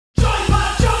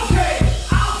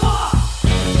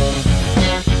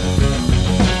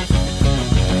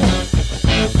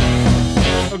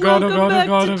god, oh god, oh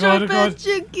god, oh god, oh god.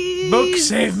 Junkies. Book,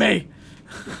 save me!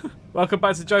 Welcome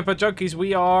back to Joypad Junkys.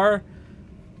 We are...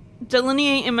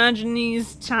 Delineate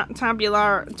Imaginees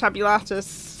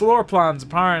tabulatus. floor plans,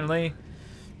 apparently.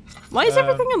 Why is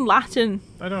everything in Latin?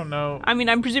 I don't know. I mean,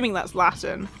 I'm presuming that's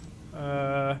Latin.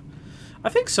 I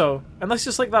think so. Unless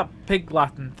it's like that pig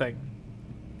Latin thing.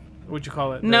 What would you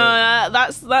call it? No,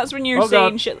 that's when you're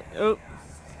saying god. shit. Oh.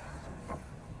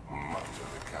 Much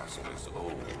of the castle is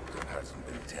old and hasn't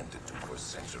been tended to for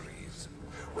centuries.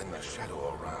 When the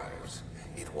shadow arrives,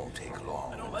 it won't take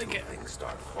long. I don't like it. Things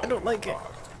start falling I don't like it.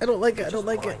 apart. I don't like it. I don't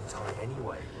like it. Time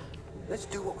anyway. Let's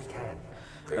do what we can.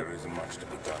 There isn't much to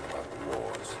be done about the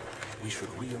wards. We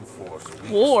should reinforce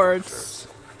weak Wards? structures.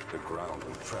 The ground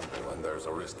will tremble, and there's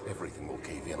a risk everything will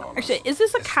cave in on Actually, us. is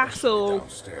this a Especially castle?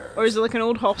 downstairs. Or is it like an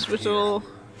old hospital?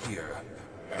 Here,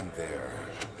 and there.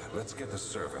 Let's get the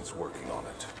servants working on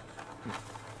it.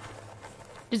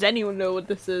 Does anyone know what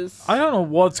this is? I don't know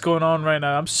what's going on right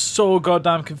now. I'm so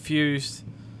goddamn confused.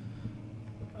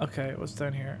 Okay, what's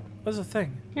down here? What's the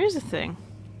thing? Here's the thing.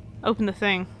 Open the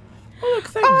thing. Oh, look,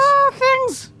 things. Ah,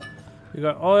 things! We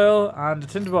got oil and a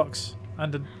tinderbox.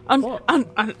 And a... what?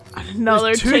 Another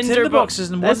There's two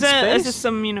tinderboxes in one This space. is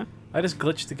some, you know... I just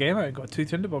glitched the game out and got 2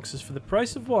 tinderboxes for the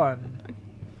price of 1.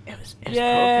 It was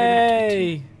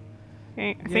Yay!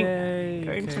 Okay, I think... Yay!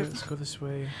 going Okay, to- let's go this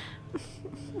way.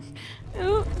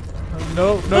 Oh.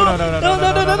 No,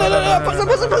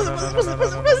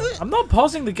 I'm not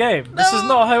pausing the game. This is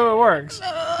not how it works.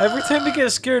 Every time we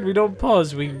get scared, we don't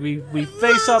pause. We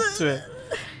face up to it,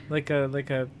 like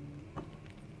a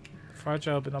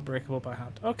fragile but not breakable by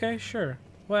hand. Okay, sure.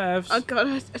 Whatevs. Oh god,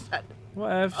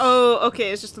 Whatevs. oh,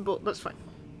 okay, it's just the bolt. That's fine.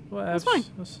 Whatevs. That's fine.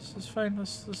 That's fine.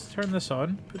 Let's turn this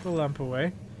on. Put the lamp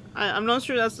away. I'm not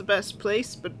sure that's the best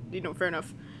place, but you know, fair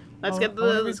enough. Let's get I the.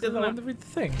 wanna Let's get read I want the. to read the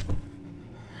thing.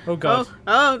 Oh god.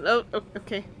 Oh,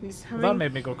 okay. He's having. That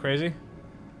made me go crazy.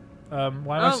 Why am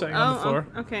I sitting on the floor?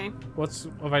 Okay.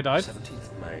 Have I died?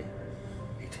 17th May,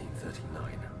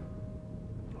 1839.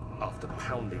 After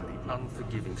pounding the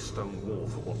unforgiving stone wall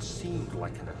for what seemed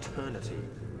like an eternity,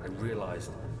 I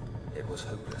realized it was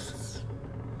hopeless.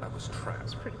 I was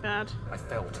trapped. Pretty bad. I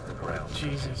fell to the ground,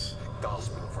 Jesus.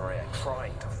 gasping for air,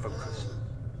 trying to focus.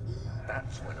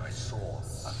 That's when I saw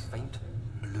a faint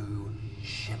blue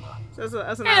shimmer. That's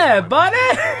an Yeah, buddy!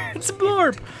 It's a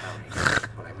blurb!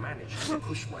 But I managed to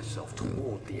push myself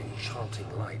toward the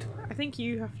enchanting light. I think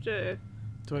you have to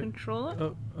Do I... control it.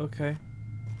 Oh, okay.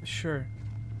 Sure.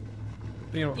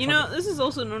 You You know, this is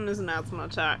also known as an asthma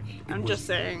attack. I'm just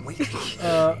saying.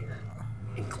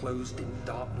 Enclosed in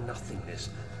dark nothingness,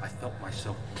 I felt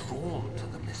myself drawn to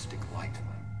the mystic light.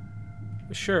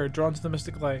 Sure, drawn to the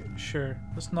mystic light. Sure.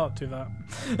 Let's not do that.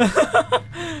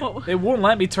 What? It won't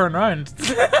let me turn around.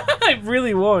 It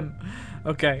really won't.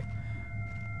 Okay.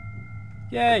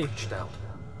 Yay. Reached out,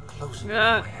 closer to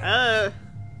my hand.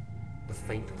 The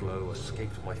faint glow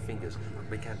escaped my fingers and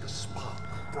began to spark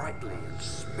brightly and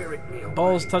spirit me away.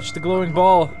 Balls touch the glowing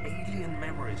ball. Alien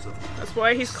memories of That's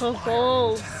why he's called spiraling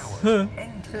Balls. towers,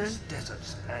 endless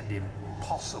deserts, and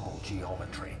impossible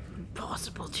geometry.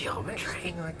 Impossible The next geometry.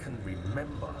 thing I can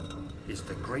remember is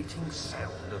the grating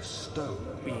sound of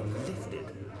stone being lifted.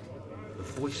 The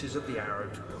voices of the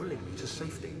Arabs pulling me to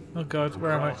safety. Oh god,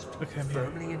 where am I? Grasped Okay, I'm here.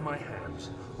 firmly in my hands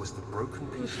was the broken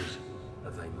pieces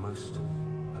of a most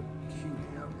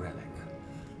peculiar relic.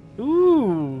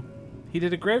 Ooh. He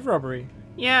did a grave robbery.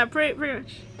 Yeah, pretty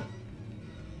much.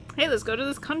 Hey, let's go to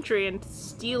this country and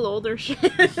steal all their shit.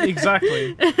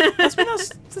 Exactly.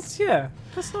 That's yeah.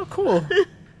 That's not cool.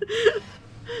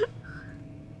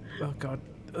 Oh god.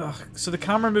 Ugh. So the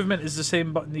camera movement is the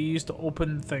same button you use to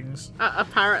open things.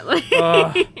 Apparently.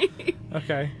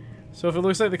 Okay. So if it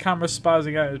looks like the camera's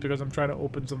spazzing out, it's because I'm trying to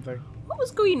open something. What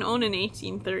was going on in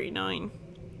 1839?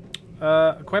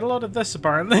 Quite a lot of this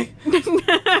apparently.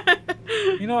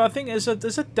 You know, I think as a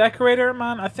decorator,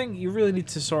 man, I think you really need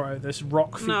to sort out this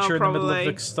rock feature in the middle of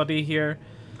the study here.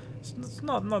 It's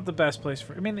not the best place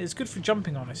for. I mean, it's good for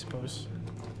jumping on, I suppose.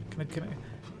 Can I?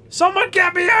 Someone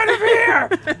get me out of here!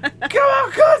 Come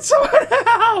on, someone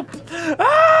help!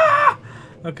 Ah!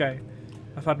 Okay,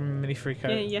 I've had my mini freak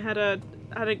out. Yeah, you had a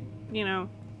you know,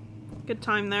 good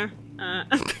time there.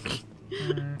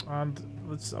 And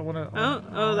let's. I wanna.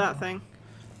 Oh, that thing.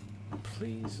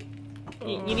 Please.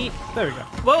 You need. There we go.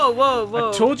 Whoa!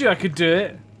 I told you I could do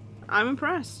it. I'm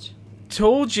impressed.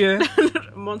 Told you.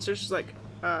 Monster's just like,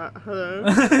 hello.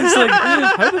 It's like,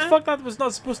 how the fuck that was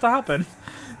not supposed to happen?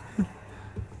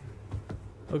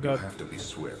 Oh You god. have to be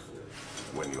swift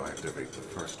when you activate the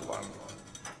first one.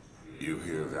 You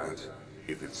hear that?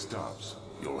 If it stops,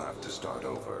 you'll have to start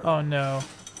over. Oh no.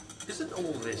 Isn't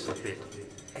all this a bit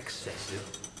excessive?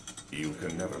 You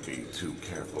can never be too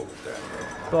careful,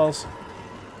 Daniel. Balls.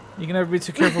 You can never be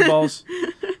too careful, balls.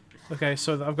 Okay,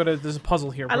 so I've got there's a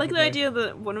puzzle here. I like the idea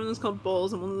that one of them is called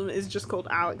Balls and one of them is just called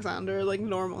Alexander, like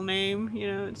normal name, you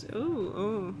know, it's, okay.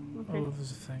 Oh,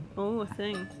 there's a thing. Oh, a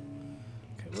thing.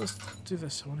 Okay, let's do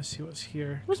this. I want to see what's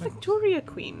here. Was Victoria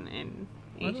Queen in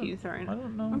 1830? I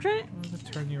don't know. I'm trying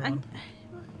to turn you on.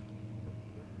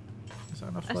 Is that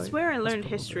enough light? I swear I learned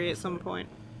history at some point.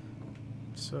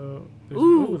 So,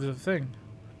 there's a thing.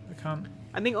 I can't.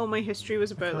 I think all my history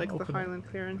was about like the Highland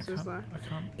clearances there. I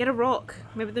can't. Get a rock.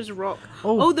 Maybe there's a rock.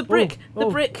 Oh, the brick! The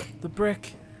brick! The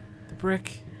brick! The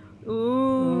brick! Ooh.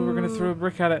 Oh, we're gonna throw a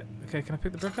brick at it. Okay, can I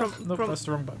pick the brick up? Nope, that's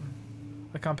the wrong button.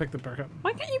 I can't pick the brick up.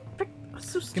 Why can't you pick? That's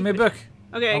so stupid. Give me a book.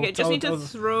 Okay, just need to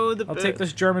throw the book. I'll take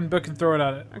this German book and throw it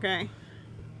at it. Okay.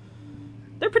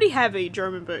 They're pretty heavy,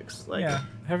 German books. Like. Yeah,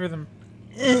 heavier than.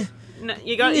 No,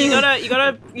 you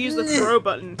gotta use the throw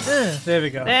button. There we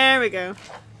go. There we go.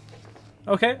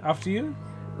 Okay, after you.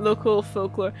 Local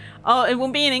folklore. Oh, it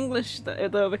won't be in English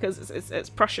though because it's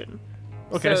Prussian.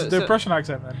 Okay, so the Prussian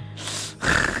accent then.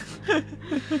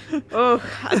 Oh,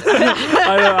 I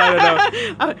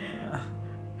don't know.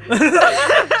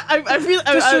 I feel.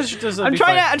 I'm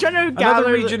trying to gather.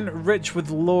 Another region rich with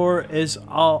lore is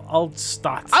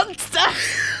Altstadt. Altstadt.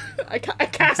 I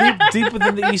can't. Deep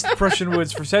within the East Prussian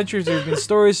woods, for centuries there have been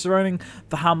stories surrounding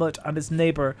the hamlet and its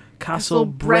neighbour, Castle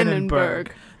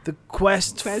Brennenburg. The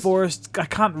quest forest. I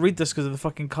can't read this because of the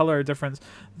fucking color difference.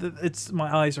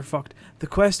 My eyes are fucked. The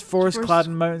quest forest-clad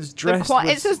mountains dressed.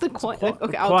 It says the quiet.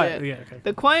 Okay, I'll do it. Yeah, okay.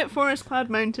 The quiet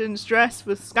forest-clad mountains dressed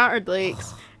with scattered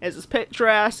lakes is as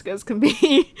picturesque as can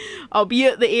be,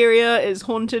 albeit the area is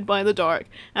haunted by the dark.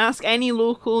 Ask any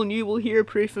local and you will hear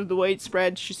proof of the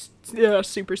widespread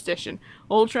superstition.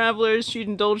 All travellers should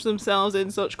indulge themselves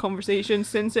in such conversations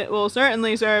since it will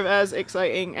certainly serve as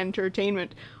exciting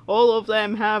entertainment. All of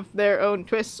them have their own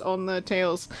twists on the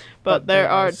tales, but there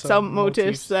are some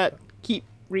motifs that keep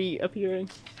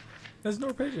reappearing. There's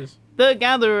no pages. The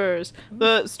Gatherers.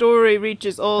 The story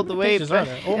reaches all the way back.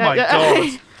 Oh my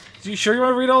god. Are you sure you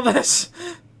want to read all this?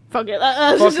 Fuck it.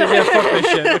 Fuck it, yeah, fuck this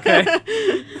shit, okay.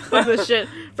 Fuck this shit.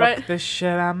 Right. Fuck this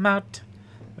shit, I'm out.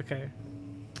 Okay.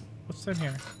 What's down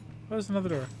here? Oh, there's another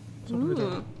door. Let's open the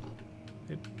door.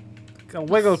 I'll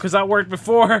wiggle, because that worked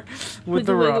before with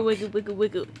the rock. Wiggle, wiggle,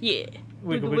 wiggle, yeah.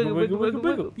 Wiggle, wiggle, wiggle, wiggle,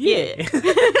 wiggle, yeah.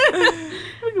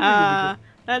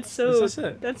 That's so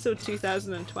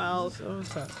 2012. So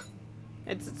what's that?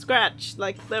 It's a scratch,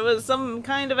 like there was some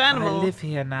kind of animal. I live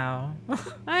here now.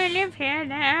 I live here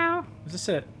now. Is this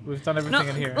it? We've done everything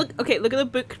in here. Look, okay, look at the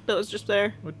book that was just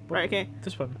there. What? Right, okay.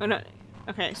 This one. Oh no.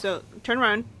 Okay, so turn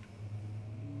around.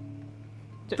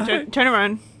 Turn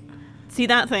around. See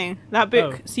that thing? That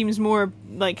book seems more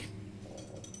like.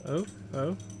 Oh.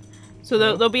 So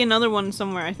there'll be another one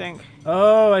somewhere, I think.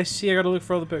 Oh, I see. I gotta look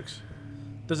for all the books.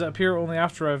 Does it appear only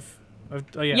after I've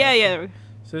oh yeah. Yeah.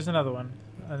 So there's another one.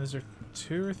 And is there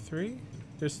 2 or 3?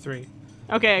 There's 3.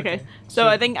 Okay. So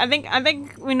I think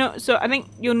we know. So I think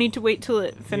you'll need to wait till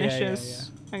it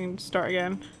finishes. Yeah. I can start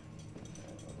again.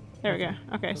 There we go.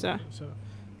 Okay, so.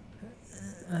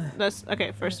 That's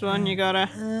okay. First one, you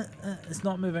gotta. It's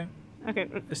not moving. Okay.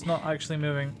 It's not actually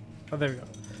moving. Oh, there we go.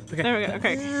 Okay. There we go.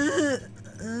 Okay.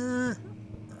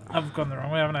 I've gone the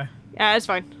wrong way, haven't I? Yeah, it's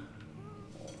fine.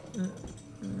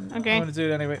 Okay. I'm gonna do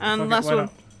it anyway. And last one.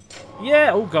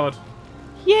 Yeah. Oh god.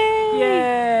 Yay!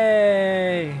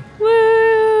 Yay!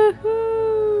 Woohoo!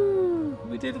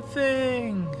 We did a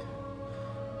thing.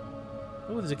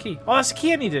 Oh, there's a key. Oh, that's the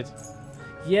key I needed.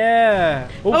 Yeah.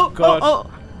 Oh god. Oh.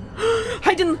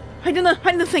 Hide in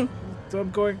the thing. I'm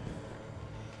going.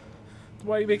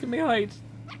 Why are you making me hide?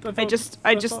 I just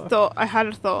thought I had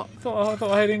a thought. I thought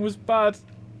hiding was bad.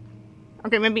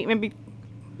 Okay, maybe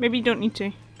you don't need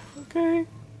to. Okay.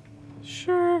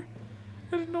 Sure.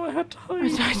 I didn't know I had to hide.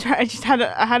 I just had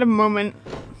a moment.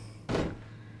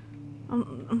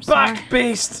 I'm sorry. Back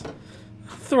beast.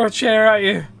 Throw a chair at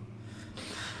you.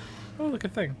 Oh, look, a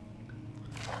thing.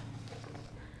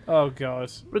 Oh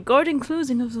god. Regarding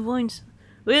closing of the wines,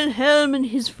 Wilhelm and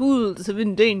his fools have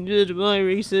endangered my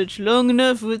research long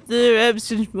enough with their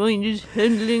absent-minded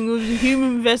handling of the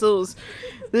human vessels.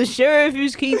 The sheriff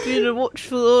is keeping a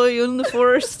watchful eye on the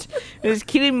forest and is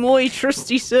killing my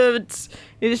trusty servants.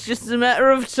 It's just a matter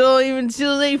of time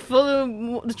until they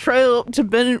follow the trail up to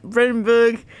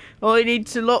Brennenburg. I need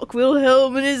to lock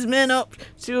Wilhelm and his men up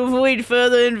to avoid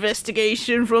further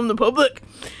investigation from the public.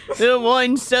 The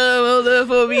wine cellar will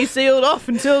therefore be sealed off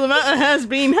until the matter has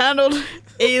been handled.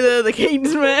 Either the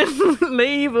kingsmen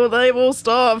leave or they will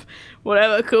starve.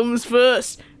 Whatever comes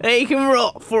first, they can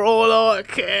rot for all I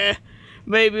care.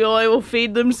 Maybe I will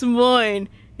feed them some wine.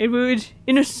 It would,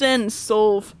 in a sense,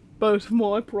 solve both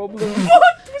my problems.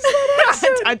 What was that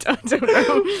accent? I don't know.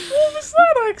 What was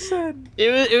that accent?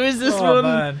 It was this Oh one.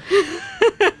 man.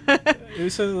 It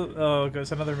was oh god,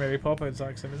 it's another Mary Poppins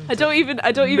accent, isn't it? I don't even.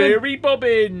 Mary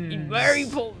Poppins. Mary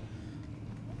Poppins.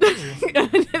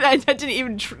 I didn't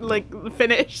even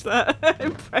finish that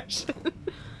impression.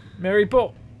 Mary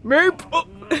Pop. Mary Pop.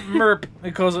 Merp.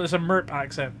 Because it's a Merp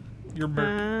accent. You're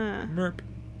Merp. Merp.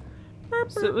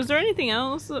 Merp. So was there anything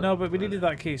else? No, but we needed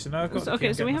that key, so now I've got the key.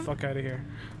 Okay, so we get have. the fuck out of here.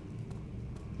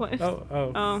 What if?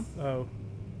 Oh.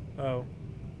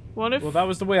 What if? Well, that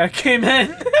was the way I came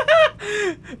in.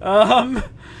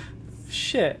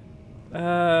 Shit.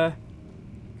 Oh,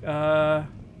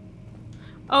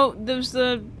 there's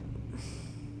the.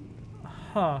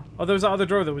 Huh. Oh, there was that other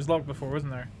door that was locked before,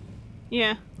 wasn't there?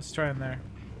 Yeah. Let's try in there.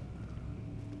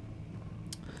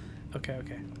 Okay.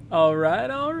 Alright.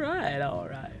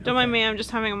 Don't mind me, I'm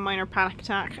just having a minor panic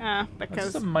attack. Because.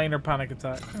 It's a minor panic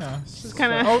attack. Yeah, This is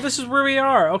kind of. oh, this is where we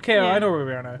are. Okay, Yeah. I know where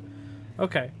we are now.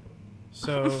 Okay.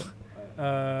 So,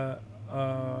 I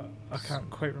can't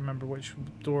quite remember which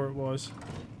door it was.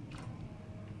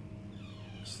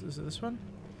 Is it this one?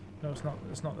 No, it's not.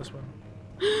 It's not this one.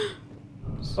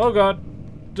 Oh god.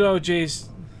 Oh jeez.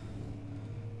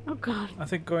 Oh god. I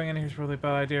think going in here is probably a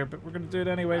bad idea, but we're gonna do it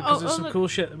anyway because there's some cool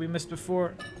shit that we missed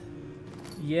before.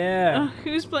 Yeah.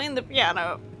 Who's playing the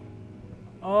piano?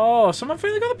 Oh, someone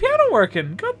finally got the piano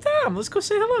working. God damn, let's go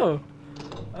say hello.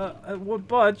 It won't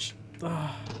budge.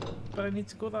 Oh, but I need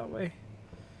to go that way.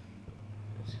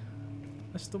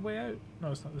 That's the way out.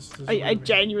 No, it's not. This is I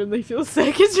genuinely feel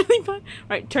sick. It's really bad.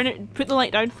 Right, turn it. Put the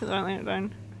light down. Put the light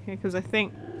down. Okay, because I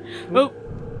think. Oh.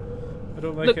 I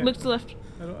don't like it. Look to the left.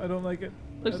 I don't like it.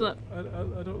 Look to the left.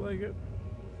 I don't like it.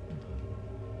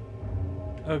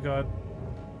 Oh god.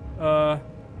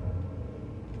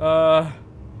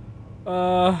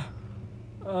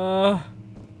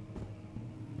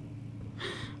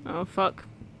 Oh fuck.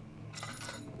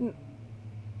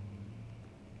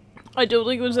 I don't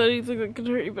think it was anything that could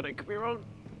hurt you, but I could be wrong.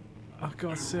 Oh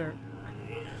god, Sarah.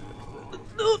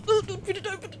 No, put it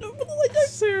down, put the light down.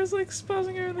 Sarah's like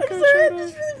spazzing her in the couch. Sorry, right I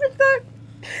just now. really freaked out.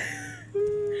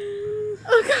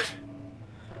 Oh god.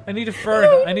 I need a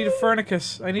fern. I need a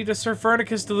furnicus. I need a Sir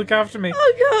Furnicus to look after me.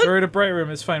 Oh god. We're in a bright room.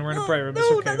 It's fine. We're in a bright room. It's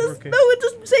okay. We're okay. No, it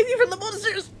doesn't save you from the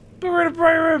monsters. But we're in a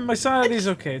bright room. My sanity's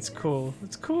okay. It's cool.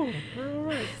 It's cool. We're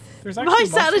alright. There's actually My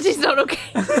sanity's not okay.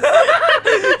 Yeah,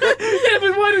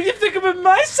 but why don't you think about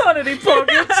my sanity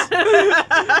pockets?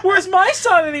 Where's my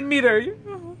sanity meter? Do you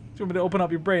want me to open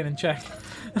up your brain and check?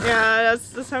 Yeah,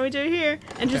 that's how we do it here.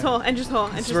 Entrance hall, entrance hall,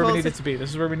 entrance hall. This is where we needed to be. This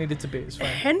is where we needed to be. It's A fine.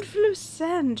 handful of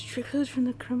sand trickled from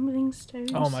the crumbling stone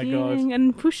Oh my ceiling God.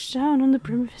 and pushed down on the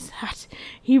brim of his hat.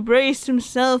 He braced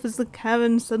himself as the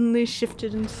cavern suddenly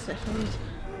shifted and settled.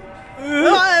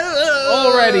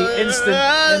 Already,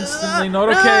 instantly not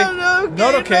okay.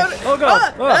 Not okay. Oh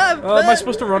god. Am I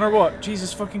supposed to run or what?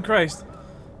 Jesus fucking Christ.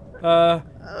 Oh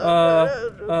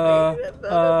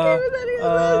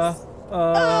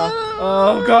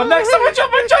god, next time I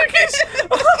jump on junkies!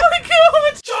 Oh my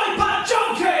god! Joypad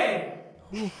Junky!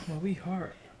 Ooh, my wee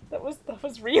heart. That was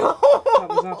real. That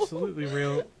was absolutely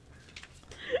real.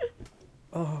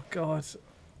 Oh god.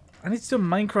 I need to do a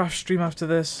Minecraft stream after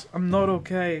this. I'm not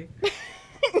okay.